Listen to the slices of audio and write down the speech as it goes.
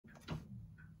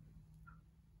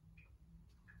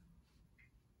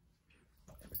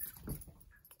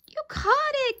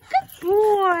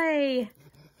boy.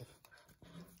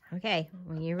 Okay,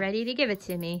 when you're ready to give it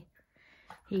to me.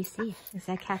 You see, is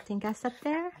that Captain Gus up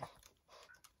there?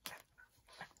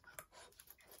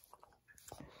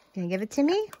 Gonna give it to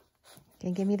me?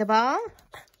 Gonna give me the ball?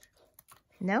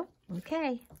 No?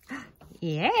 Okay.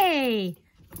 Yay!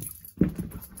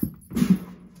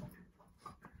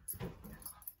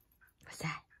 What's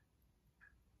that?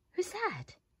 Who's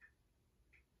that?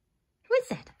 Who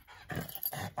is it?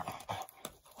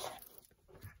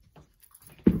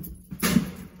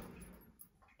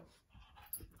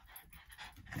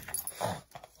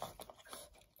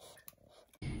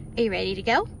 Are you ready to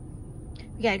go?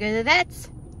 We gotta go to the vets.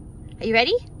 Are you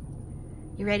ready?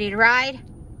 You ready to ride?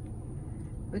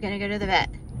 We're gonna go to the vet.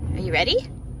 Are you ready?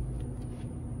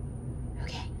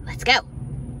 Okay, let's go.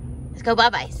 Let's go,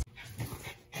 Bubbies.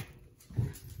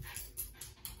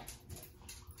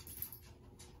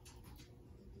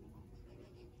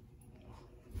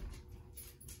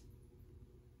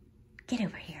 Get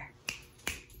over here.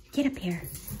 Get up here.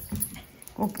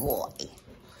 Good boy.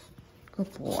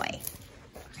 Good boy.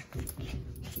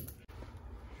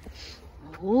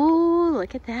 Ooh,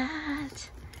 look at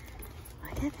that.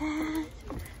 Look at that.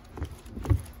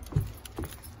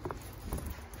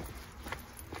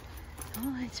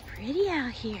 Oh, it's pretty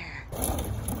out here.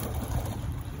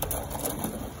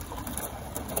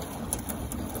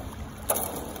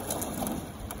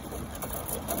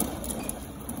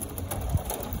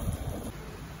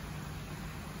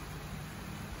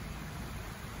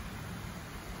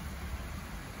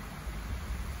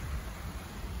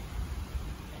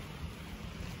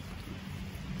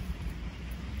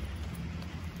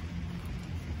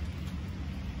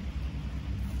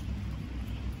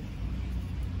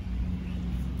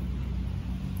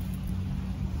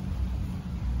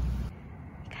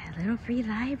 Little free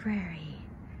library.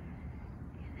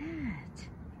 Look at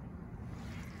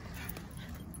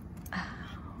that.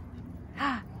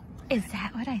 Oh. Is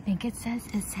that what I think it says?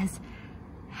 It says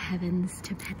Heavens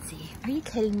to Betsy. Are you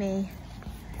kidding me?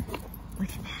 Look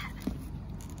at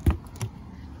that.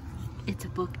 It's a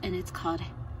book and it's called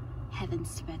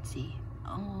Heavens to Betsy.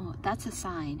 Oh, that's a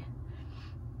sign.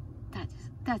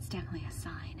 That's definitely a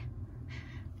sign.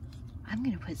 I'm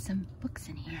gonna put some books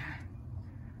in here.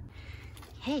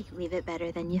 Hey, leave it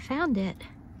better than you found it.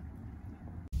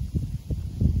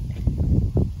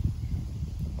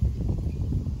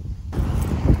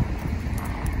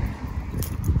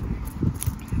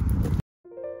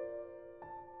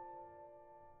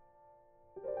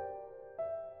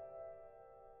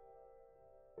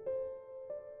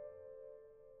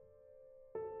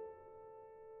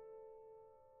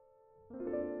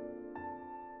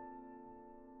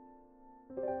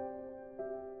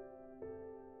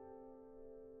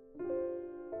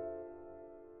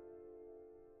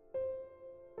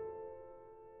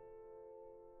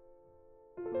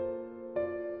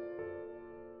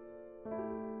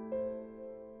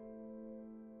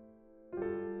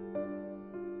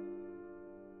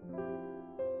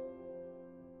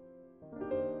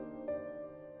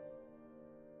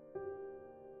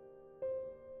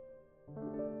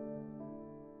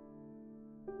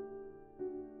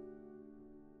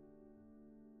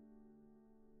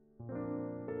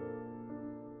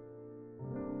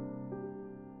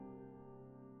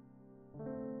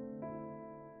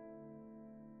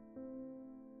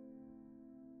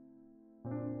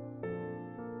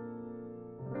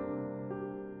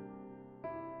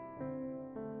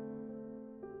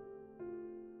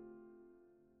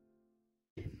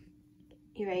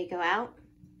 You ready to go out?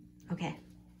 Okay.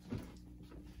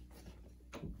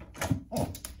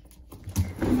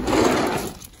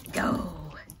 Go.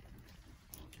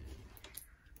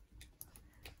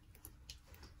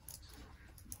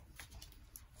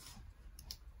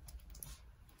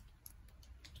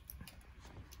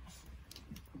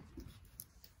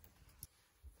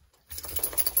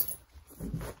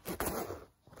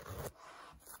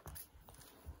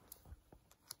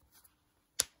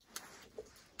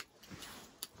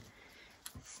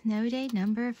 Snow day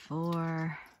number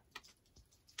 4.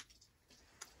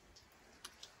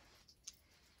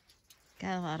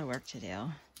 Got a lot of work to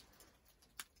do.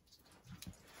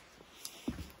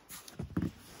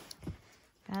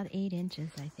 About 8 inches,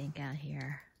 I think, out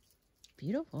here.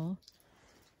 Beautiful.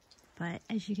 But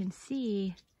as you can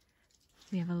see,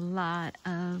 we have a lot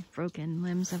of broken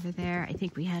limbs over there. I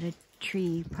think we had a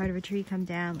tree, part of a tree come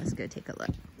down. Let's go take a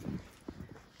look.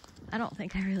 I don't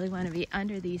think I really want to be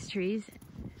under these trees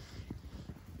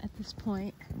at this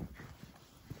point.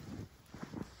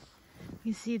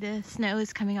 You see the snow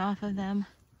is coming off of them.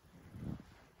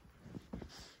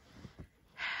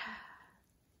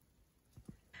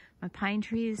 My pine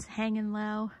trees hanging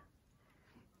low.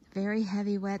 very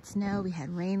heavy wet snow. We had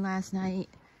rain last night.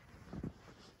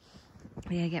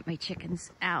 We gotta get my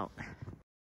chickens out.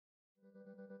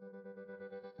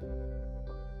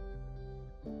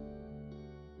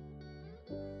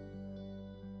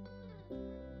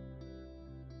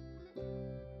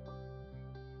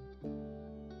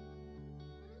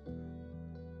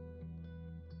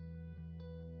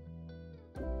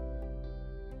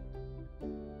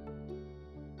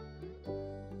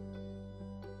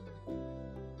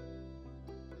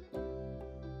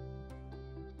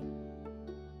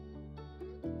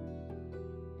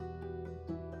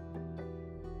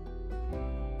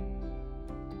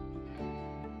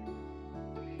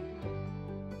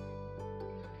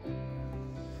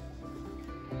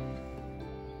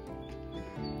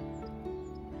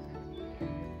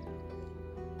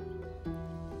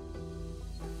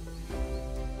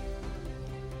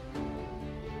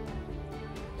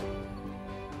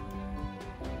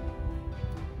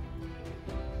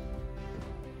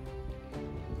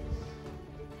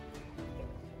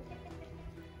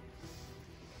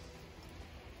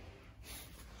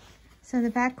 So the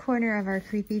back corner of our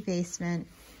creepy basement,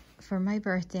 for my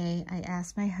birthday, I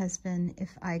asked my husband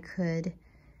if I could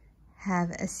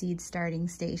have a seed starting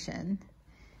station.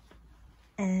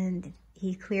 And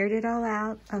he cleared it all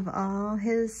out of all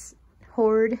his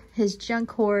hoard, his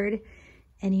junk hoard,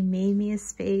 and he made me a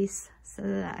space so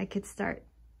that I could start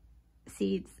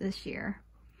seeds this year.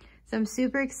 So I'm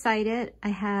super excited. I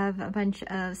have a bunch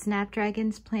of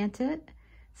snapdragons planted,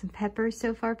 some peppers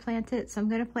so far planted, so I'm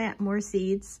gonna plant more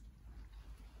seeds.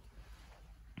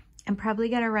 I'm probably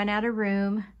gonna run out of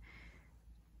room,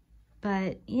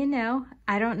 but you know,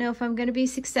 I don't know if I'm gonna be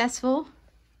successful.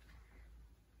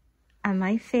 I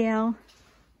might fail.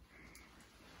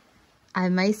 I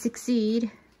might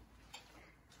succeed.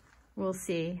 We'll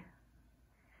see.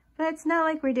 But it's not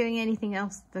like we're doing anything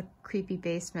else with the creepy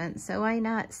basement, so why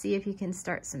not see if you can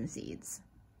start some seeds?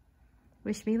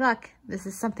 Wish me luck. This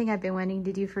is something I've been wanting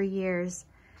to do for years.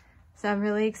 So I'm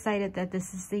really excited that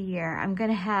this is the year. I'm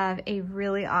gonna have a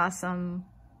really awesome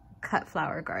cut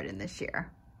flower garden this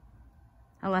year,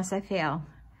 unless I fail.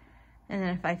 And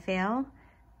then if I fail,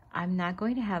 I'm not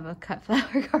going to have a cut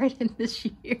flower garden this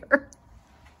year.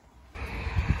 I'm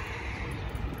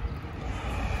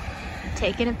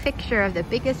taking a picture of the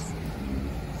biggest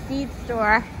seed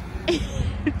store.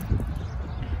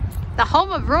 The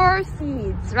home of Roar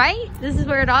Seeds, right? This is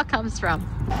where it all comes from.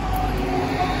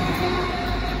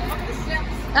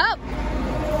 Oh.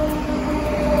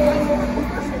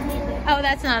 Oh,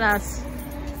 that's not us.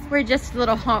 We're just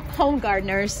little home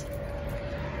gardeners.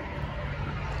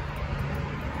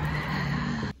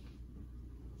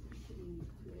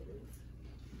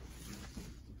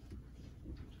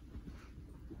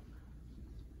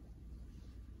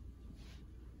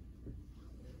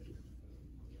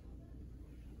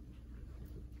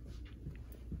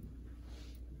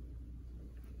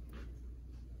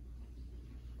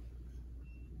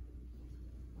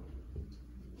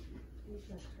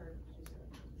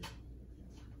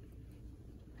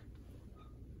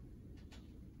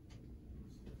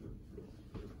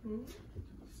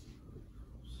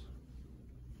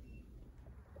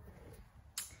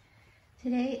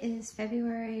 Today is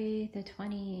February the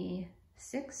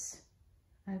 26th,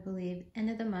 I believe,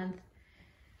 end of the month.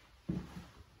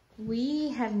 We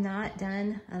have not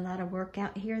done a lot of work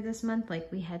out here this month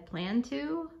like we had planned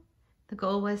to. The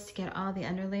goal was to get all the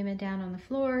underlayment down on the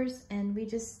floors, and we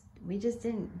just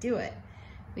didn't do it.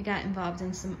 We got involved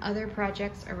in some other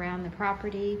projects around the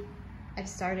property. I've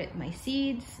started my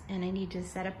seeds, and I need to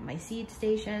set up my seed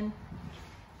station.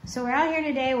 So we're out here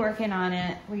today working on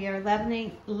it. We are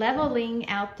leveling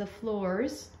out the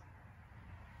floors,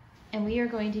 and we are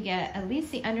going to get at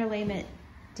least the underlayment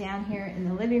down here in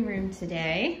the living room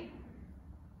today.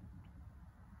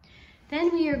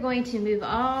 Then we are going to move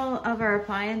all of our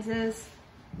appliances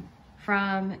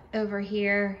from over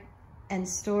here and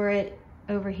store it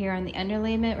over here on the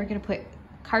underlayment. We're gonna put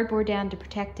cardboard down to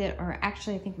protect it, or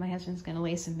actually I think my husband's gonna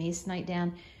lay some masonite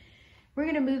down. We're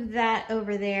gonna move that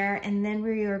over there, and then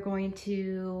we are going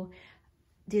to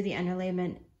do the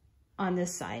underlayment on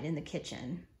this side in the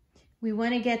kitchen. We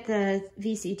wanna get the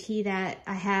VCT that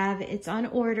I have. It's on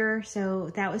order, so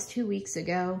that was 2 weeks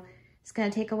ago. It's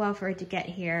gonna take a while for it to get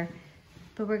here,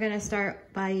 but we're gonna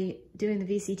start by doing the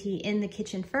VCT in the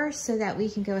kitchen first so that we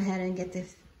can go ahead and get the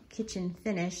kitchen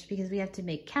finished, because we have to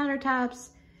make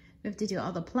countertops, we have to do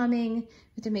all the plumbing,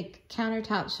 we have to make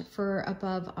countertops for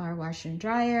above our washer and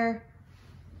dryer,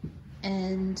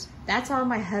 and that's all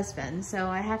my husband. So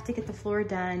I have to get the floor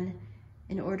done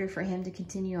in order for him to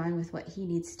continue on with what he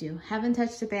needs to do. Haven't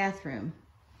touched the bathroom.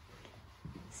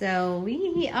 So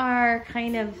we are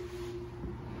kind of,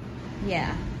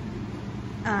 yeah,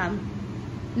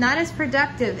 not as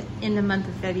productive in the month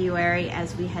of February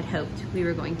as we had hoped we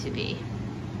were going to be.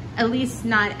 At least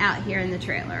not out here in the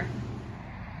trailer.